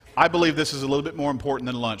I believe this is a little bit more important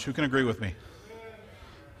than lunch. Who can agree with me?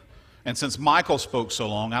 And since Michael spoke so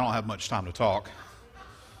long, I don't have much time to talk.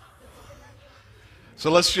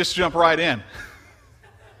 So let's just jump right in.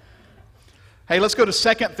 Hey, let's go to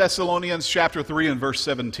 2 Thessalonians chapter 3 and verse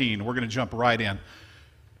 17. We're going to jump right in.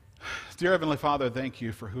 Dear Heavenly Father, thank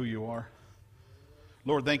you for who you are.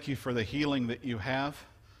 Lord, thank you for the healing that you have.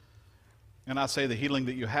 And I say the healing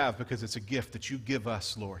that you have because it's a gift that you give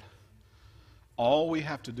us, Lord. All we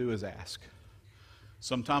have to do is ask.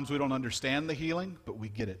 Sometimes we don't understand the healing, but we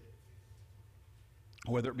get it.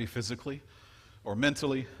 Whether it be physically or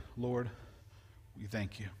mentally, Lord, we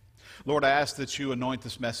thank you. Lord, I ask that you anoint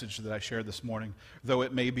this message that I shared this morning. Though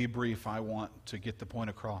it may be brief, I want to get the point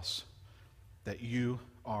across that you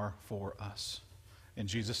are for us. In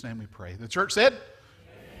Jesus' name we pray. The church said?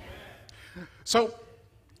 Amen. So,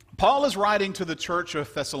 Paul is writing to the church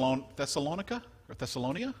of Thessalonica or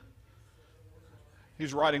Thessalonia.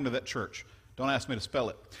 He's writing to that church. Don't ask me to spell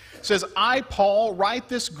it. It says, I, Paul, write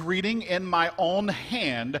this greeting in my own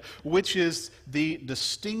hand, which is the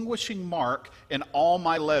distinguishing mark in all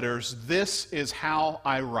my letters. This is how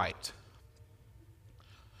I write.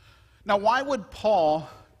 Now, why would Paul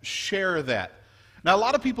share that? Now, a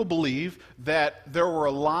lot of people believe that there were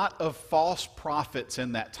a lot of false prophets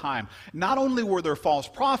in that time. Not only were there false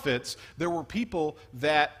prophets, there were people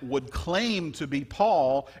that would claim to be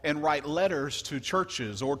Paul and write letters to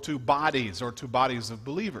churches or to bodies of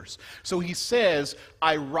believers. So he says,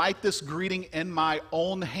 I write this greeting in my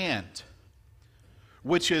own hand,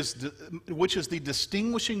 which is the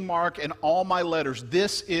distinguishing mark in all my letters.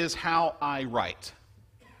 This is how I write.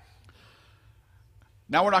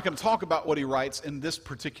 Now, we're not going to talk about what he writes in this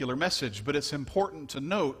particular message, but it's important to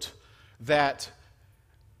note that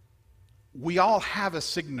we all have a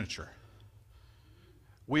signature.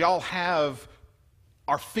 We all have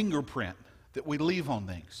our fingerprint that we leave on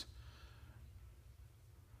things.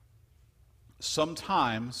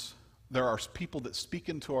 Sometimes there are people that speak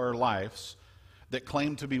into our lives that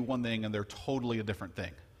claim to be one thing and they're totally a different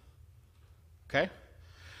thing. Okay?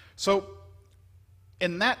 So,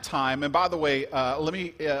 in that time, and by the way, let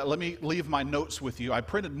me leave my notes with you. I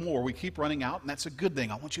printed more. We keep running out, and that's a good thing.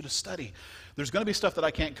 I want you to study. There's going to be stuff that I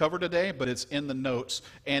can't cover today, but it's in the notes.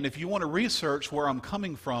 And if you want to research where I'm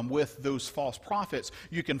coming from with those false prophets,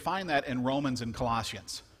 you can find that in Romans and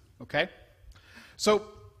Colossians. Okay? So,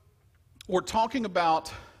 we're talking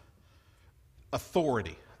about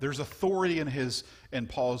authority. There's authority in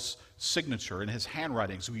Paul's signature, in his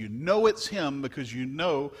handwriting. So you know it's him because you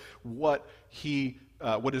know what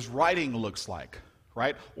his writing looks like,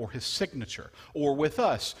 right? Or his signature. Or with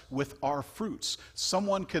us, with our fruits.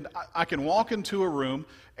 I can walk into a room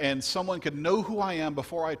and someone could know who I am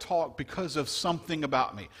before I talk because of something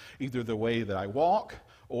about me. Either the way that I walk,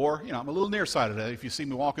 or, I'm a little nearsighted. If you see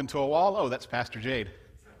me walk into a wall, oh, that's Pastor Jade,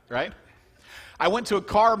 right? I went to a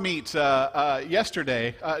car meet last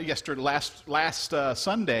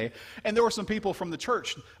Sunday, and there were some people from the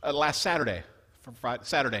church last Saturday.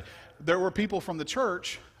 There were people from the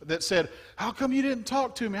church that said, how come you didn't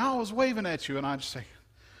talk to me? I was waving at you. And I just say,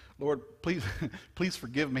 Lord, please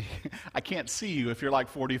forgive me. I can't see you if you're like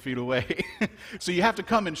 40 feet away. So you have to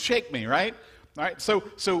come and shake me, right? All right,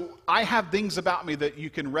 so I have things about me that you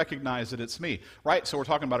can recognize that it's me, right? So we're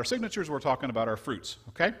talking about our signatures, we're talking about our fruits,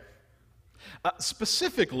 okay?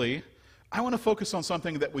 Specifically, I want to focus on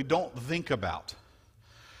something that we don't think about.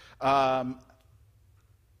 And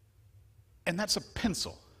that's a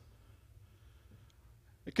pencil.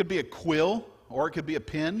 It could be a quill or it could be a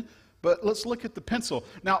pen, but let's look at the pencil.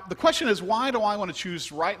 Now, the question is, why do I want to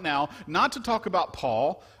choose right now not to talk about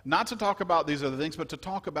Paul, not to talk about these other things, but to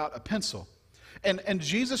talk about a pencil? And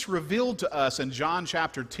Jesus revealed to us in John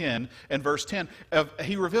chapter 10 and verse 10,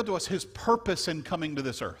 he revealed to us his purpose in coming to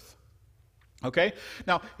this earth. Okay?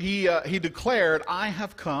 Now, he declared, I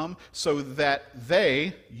have come so that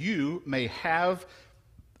you may have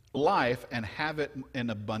life and have it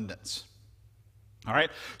in abundance. All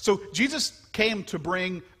right? So Jesus came to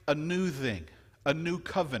bring a new thing, a new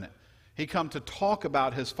covenant. He came to talk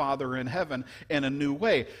about his Father in heaven in a new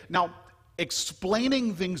way. Now,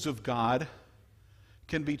 explaining things of God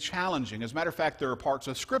can be challenging. As a matter of fact, there are parts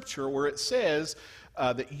of Scripture where it says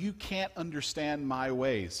that you can't understand my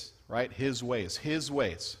ways, right? His ways,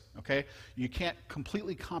 okay? You can't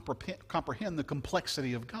completely comprehend the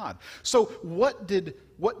complexity of God. So what did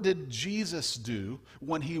Jesus do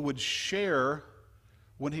when he would share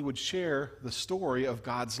the story of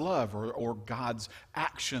God's love or God's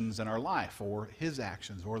actions in our life, or his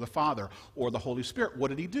actions, or the Father, or the Holy Spirit? What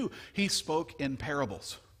did he do? He spoke in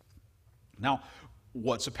parables. Now,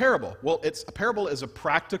 what's a parable? Well, a parable is a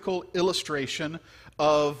practical illustration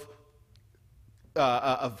of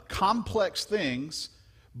complex things,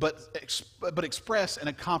 but expressed in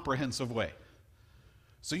a comprehensive way.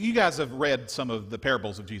 So you guys have read some of the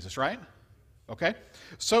parables of Jesus, right? Okay?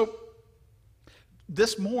 So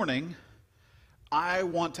this morning, I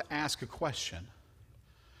want to ask a question.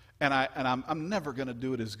 And I'm never going to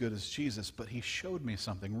do it as good as Jesus, but he showed me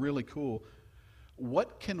something really cool.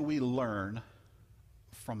 What can we learn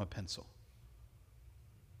from a pencil?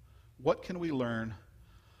 What can we learn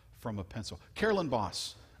from a pencil? Carolyn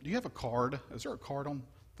Boss, do you have a card? Is there a card on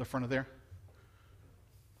the front of there?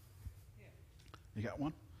 You got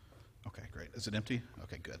one? Okay, great. Is it empty?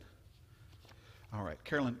 Okay, good. All right,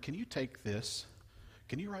 Carolyn, can you take this?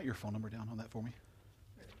 Can you write your phone number down on that for me?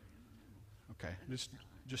 Okay,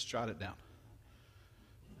 just jot it down.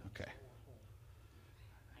 Okay.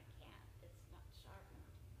 I can't. It's not sharpened.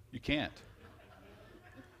 You can't?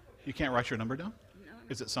 You can't write your number down? No.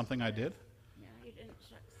 Is it something I did? No, you didn't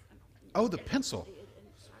sharpen. Oh, the pencil. You didn't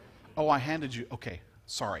sharpen. Oh, I handed you. Okay,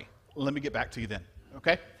 sorry. Let me get back to you then.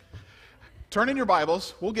 Okay? Turn in your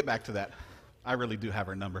Bibles. We'll get back to that. I really do have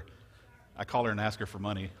her number. I call her and ask her for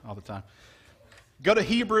money all the time. Go to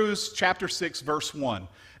Hebrews chapter 6, verse 1.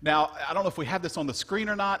 Now, I don't know if we have this on the screen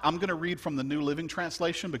or not. I'm going to read from the New Living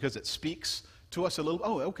Translation because it speaks to us a little.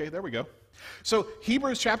 Oh, okay, there we go. So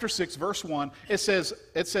Hebrews chapter 6, verse 1, it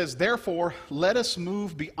says, therefore, let us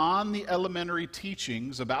move beyond the elementary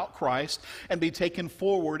teachings about Christ and be taken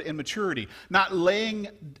forward in maturity, not laying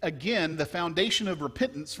again the foundation of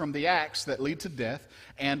repentance from the acts that lead to death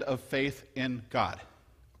and of faith in God.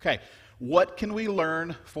 Okay, what can we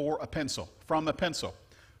learn from a pencil?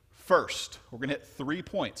 First, we're going to hit 3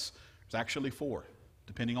 points. There's actually 4,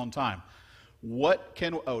 depending on time. No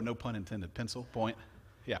pun intended, pencil, point.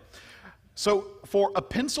 Yeah. So for a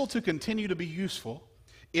pencil to continue to be useful,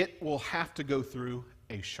 it will have to go through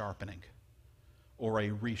a sharpening or a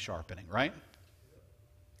resharpening, right?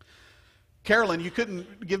 Carolyn, you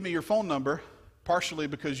couldn't give me your phone number, partially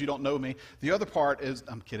because you don't know me. The other part is,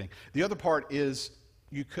 I'm kidding. The other part is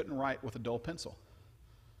you couldn't write with a dull pencil.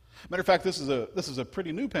 Matter of fact, this is a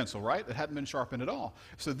pretty new pencil, right? It hadn't been sharpened at all.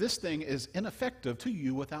 So this thing is ineffective to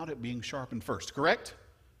you without it being sharpened first, correct?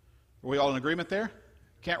 Are we all in agreement there?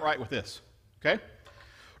 Can't write with this, okay?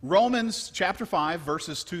 Romans chapter 5,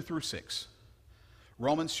 verses 2 through 6.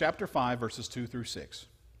 Romans chapter 5, verses 2 through 6. It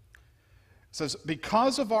says,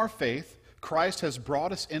 because of our faith, Christ has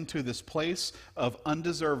brought us into this place of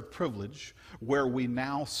undeserved privilege where we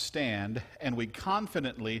now stand, and we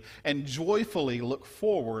confidently and joyfully look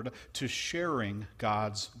forward to sharing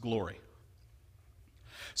God's glory.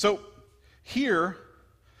 So here,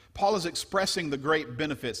 Paul is expressing the great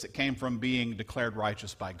benefits that came from being declared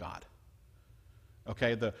righteous by God.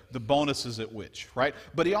 Okay, the bonuses at which, right?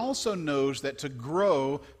 But he also knows that to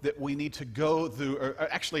grow, that we need to go through, or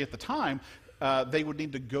actually at the time, they would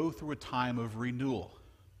need to go through a time of renewal,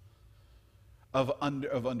 of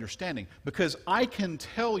understanding. Because I can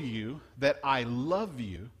tell you that I love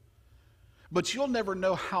you, but you'll never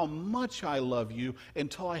know how much I love you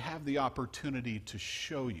until I have the opportunity to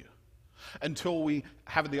show you. Until we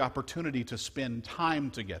have the opportunity to spend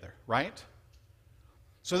time together, right?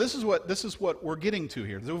 So this is what we're getting to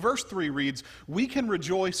here. So verse 3 reads, we can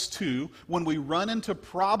rejoice too when we run into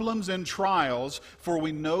problems and trials, for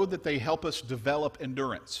we know that they help us develop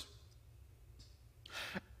endurance.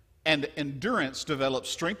 And endurance develops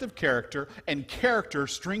strength of character, and character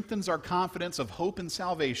strengthens our confidence of hope and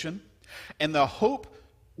salvation. And the hope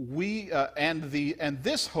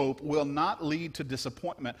this hope will not lead to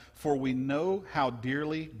disappointment, for we know how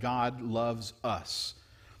dearly God loves us,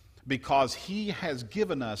 because he has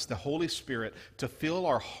given us the Holy Spirit to fill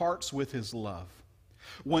our hearts with his love.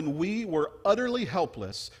 When we were utterly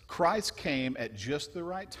helpless, Christ came at just the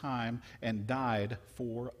right time and died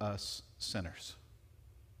for us sinners.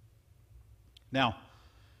 Now,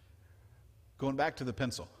 going back to the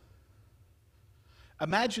pencil.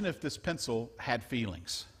 Imagine if this pencil had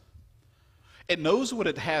feelings. It knows what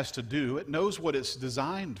it has to do. It knows what it's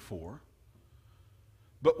designed for.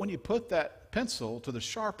 But when you put that pencil to the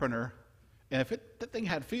sharpener, and if that thing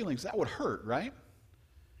had feelings, that would hurt, right?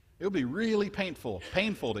 It would be really painful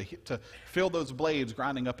to feel those blades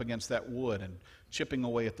grinding up against that wood and chipping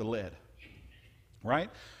away at the lead, right?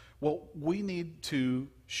 Well, we need to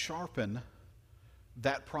sharpen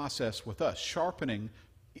that process with us. Sharpening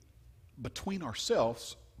between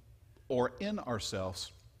ourselves or in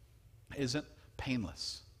ourselves isn't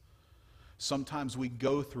painless. Sometimes we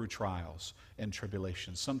go through trials and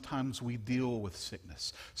tribulations. Sometimes we deal with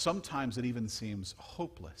sickness. Sometimes it even seems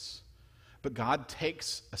hopeless. But God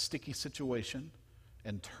takes a sticky situation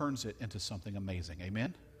and turns it into something amazing.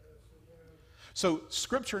 Amen? So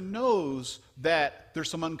Scripture knows that there's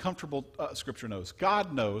some uncomfortable, Scripture knows,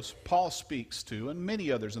 God knows, Paul speaks to, and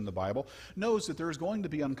many others in the Bible, knows that there's going to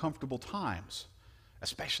be uncomfortable times,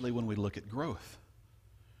 especially when we look at growth.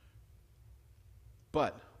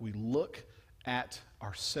 But we look at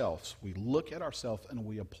ourselves. We look at ourselves and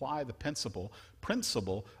we apply the principle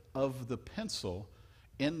of the pencil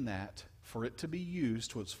in that for it to be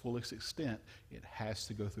used to its fullest extent, it has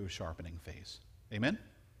to go through a sharpening phase. Amen?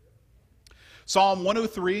 Psalm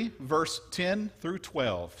 103, verse 10 through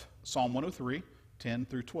 12. Psalm 103, 10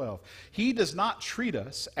 through 12. He does not treat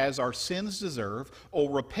us as our sins deserve or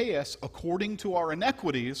repay us according to our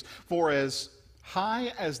iniquities, for as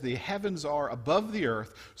high as the heavens are above the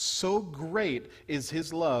earth, so great is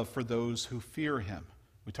his love for those who fear him.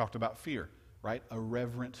 We talked about fear, right? A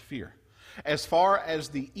reverent fear. As far as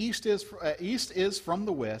the east is from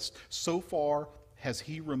the west, so far has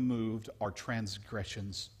he removed our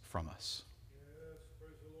transgressions from us. Yes,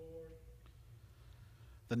 praise the Lord.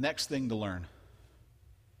 The next thing to learn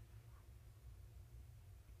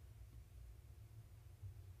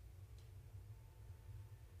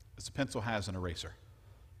is the pencil has an eraser.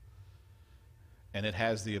 And it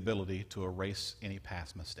has the ability to erase any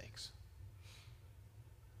past mistakes.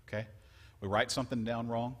 Okay? We write something down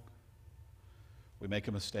wrong. We make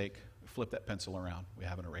a mistake. We flip that pencil around. We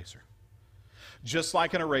have an eraser. Just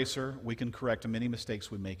like an eraser, we can correct many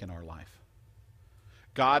mistakes we make in our life.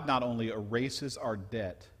 God not only erases our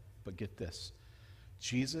debt, but get this.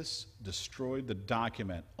 Jesus destroyed the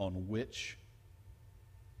document on which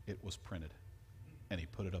it was printed. And he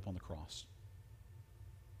put it up on the cross.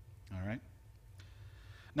 All right?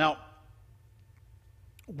 Now,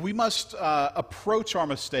 we must approach our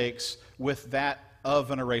mistakes with that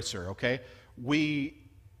of an eraser, okay? We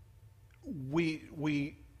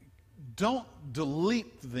don't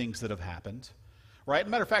delete the things that have happened, right?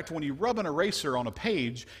 Matter of fact, when you rub an eraser on a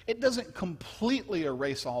page, it doesn't completely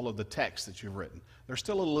erase all of the text that you've written. There's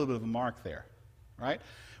still a little bit of a mark there, right?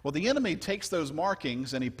 Well, the enemy takes those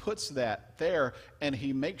markings and he puts that there and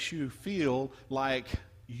he makes you feel like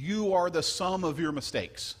you are the sum of your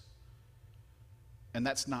mistakes. And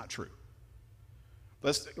that's not true.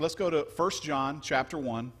 Let's go to 1 John chapter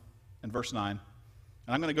 1 and verse 9.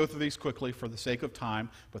 And I'm going to go through these quickly for the sake of time,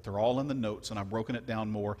 but they're all in the notes, and I've broken it down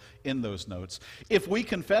more in those notes. If we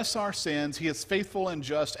confess our sins, he is faithful and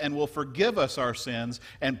just and will forgive us our sins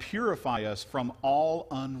and purify us from all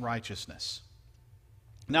unrighteousness.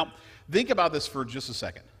 Now, think about this for just a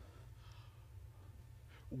second.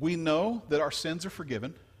 We know that our sins are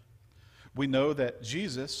forgiven. We know that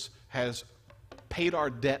Jesus has paid our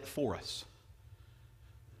debt for us.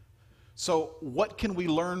 So what can we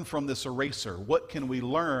learn from this eraser? What can we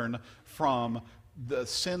learn from the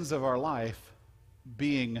sins of our life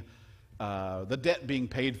being, the debt being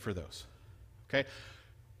paid for those? Okay?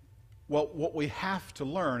 Well, what we have to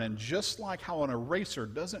learn, and just like how an eraser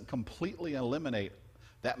doesn't completely eliminate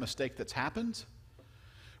that mistake that's happened,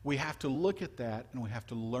 we have to look at that and we have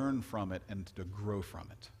to learn from it and to grow from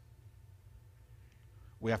it.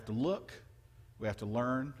 We have to look, we have to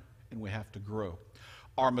learn, and we have to grow.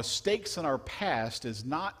 Our mistakes in our past is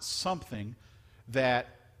not something that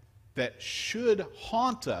should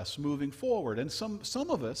haunt us moving forward. And some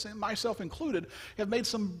of us, and myself included, have made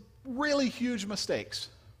some really huge mistakes.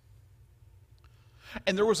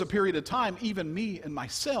 And there was a period of time, even me and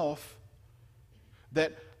myself,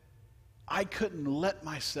 that I couldn't let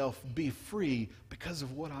myself be free because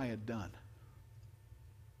of what I had done.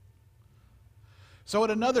 So at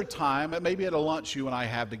another time, maybe at a lunch you and I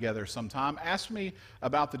have together sometime, ask me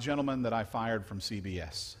about the gentleman that I fired from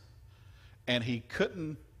CBS. And he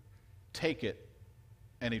couldn't take it,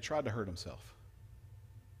 and he tried to hurt himself.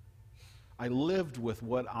 I lived with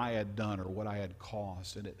what I had done or what I had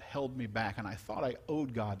caused, and it held me back, and I thought I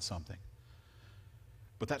owed God something.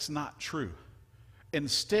 But that's not true.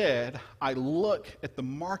 Instead, I look at the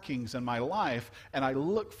markings in my life, and I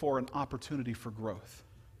look for an opportunity for growth.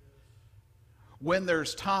 When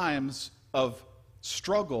there's times of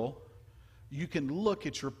struggle, you can look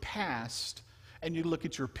at your past and you look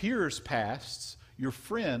at your peers' pasts, your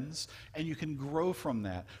friends, and you can grow from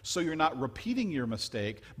that. So you're not repeating your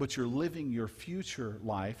mistake, but you're living your future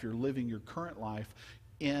life, you're living your current life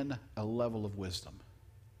in a level of wisdom.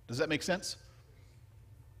 Does that make sense?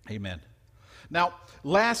 Amen. Now,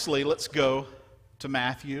 lastly, let's go to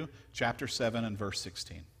Matthew chapter 7 and verse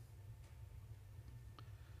 16.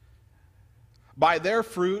 By their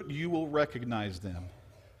fruit you will recognize them.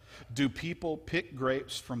 Do people pick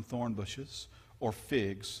grapes from thorn bushes or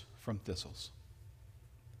figs from thistles?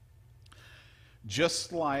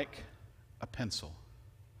 Just like a pencil,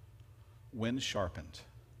 when sharpened,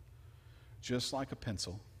 just like a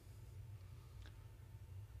pencil,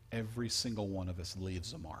 every single one of us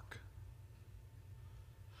leaves a mark.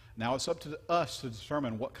 Now it's up to us to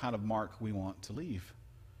determine what kind of mark we want to leave.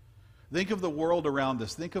 Think of the world around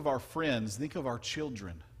us. Think of our friends. Think of our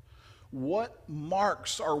children. What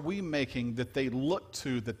marks are we making that they look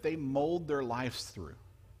to, that they mold their lives through?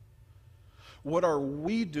 What are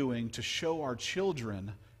we doing to show our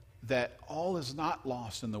children that all is not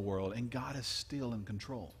lost in the world and God is still in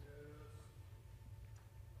control?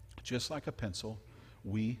 Just like a pencil,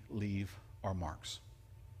 we leave our marks.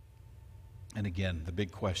 And again, the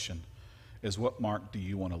big question is, what mark do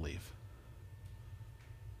you want to leave?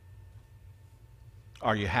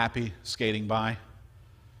 Are you happy skating by?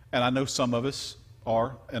 And I know some of us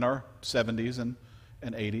are in our 70s and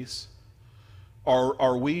 80s.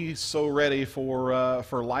 Are we so ready for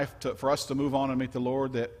life, for us to move on and meet the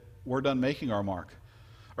Lord, that we're done making our mark?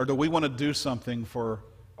 Or do we want to do something for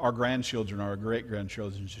our grandchildren, our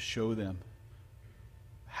great-grandchildren, to show them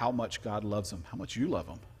how much God loves them, how much you love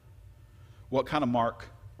them? What kind of mark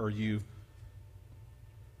are you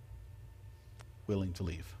willing to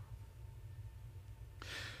leave?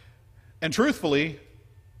 And truthfully,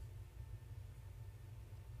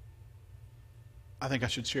 I think I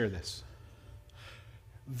should share this.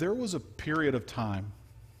 There was a period of time,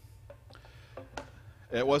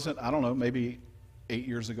 it wasn't, I don't know, maybe 8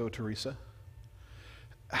 years ago, Teresa.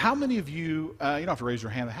 How many of you, you don't have to raise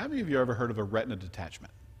your hand, how many of you ever heard of a retina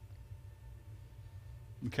detachment?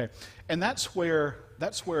 Okay, and that's where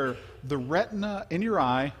the retina in your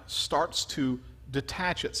eye starts to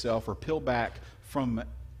detach itself or peel back from,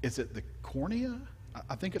 is it the cornea?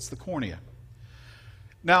 I think it's the cornea.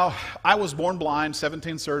 Now, I was born blind,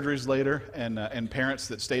 17 surgeries later, and parents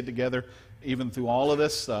that stayed together even through all of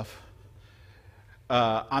this stuff.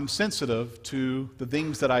 I'm sensitive to the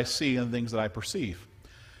things that I see and the things that I perceive.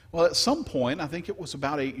 Well, at some point, I think it was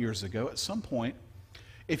about 8 years ago, at some point,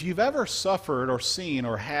 if you've ever suffered or seen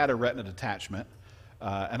or had a retina detachment,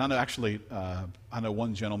 and I know actually, I know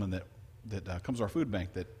one gentleman that comes to our food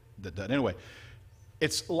bank that does. Anyway,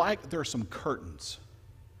 it's like there are some curtains,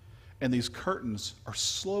 and these curtains are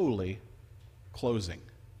slowly closing.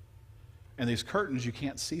 And these curtains you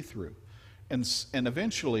can't see through. And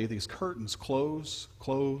eventually these curtains close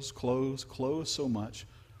so much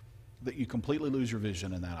that you completely lose your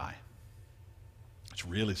vision in that eye. It's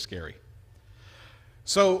really scary.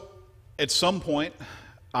 So at some point,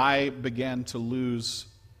 I began to lose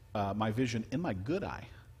my vision in my good eye.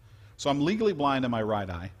 So I'm legally blind in my right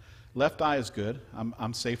eye. Left eye is good.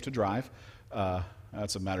 I'm safe to drive.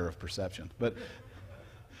 That's a matter of perception. But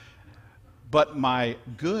my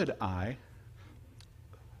good eye,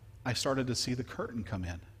 I started to see the curtain come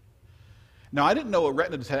in. Now, I didn't know what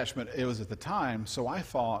retina detachment it was at the time, so I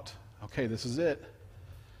thought, okay, this is it.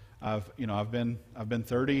 I've been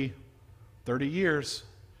 30 years.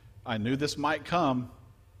 I knew this might come.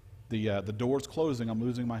 The door's closing. I'm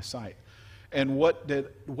losing my sight. And what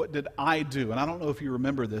did I do? And I don't know if you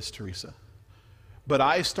remember this, Teresa, but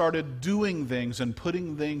I started doing things and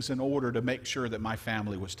putting things in order to make sure that my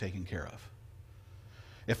family was taken care of.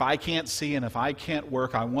 If I can't see and if I can't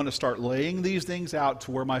work, I want to start laying these things out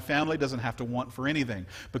to where my family doesn't have to want for anything,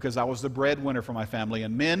 because I was the breadwinner for my family.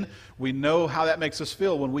 And men, we know how that makes us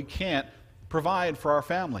feel when we can't provide for our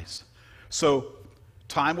families. So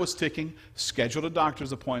time was ticking, scheduled a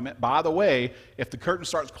doctor's appointment. By the way, if the curtain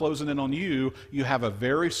starts closing in on you, you have a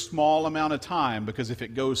very small amount of time, because if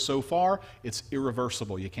it goes so far, it's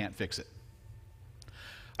irreversible. You can't fix it.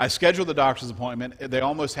 I scheduled the doctor's appointment. They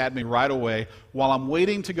almost had me right away. While I'm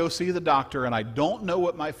waiting to go see the doctor and I don't know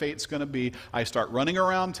what my fate's going to be, I start running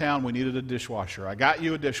around town. We needed a dishwasher. I got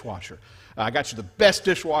you a dishwasher. I got you the best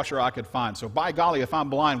dishwasher I could find. So by golly, if I'm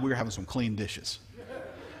blind, we're having some clean dishes.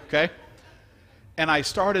 Okay? And I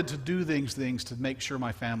started to do things to make sure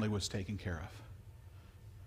my family was taken care of.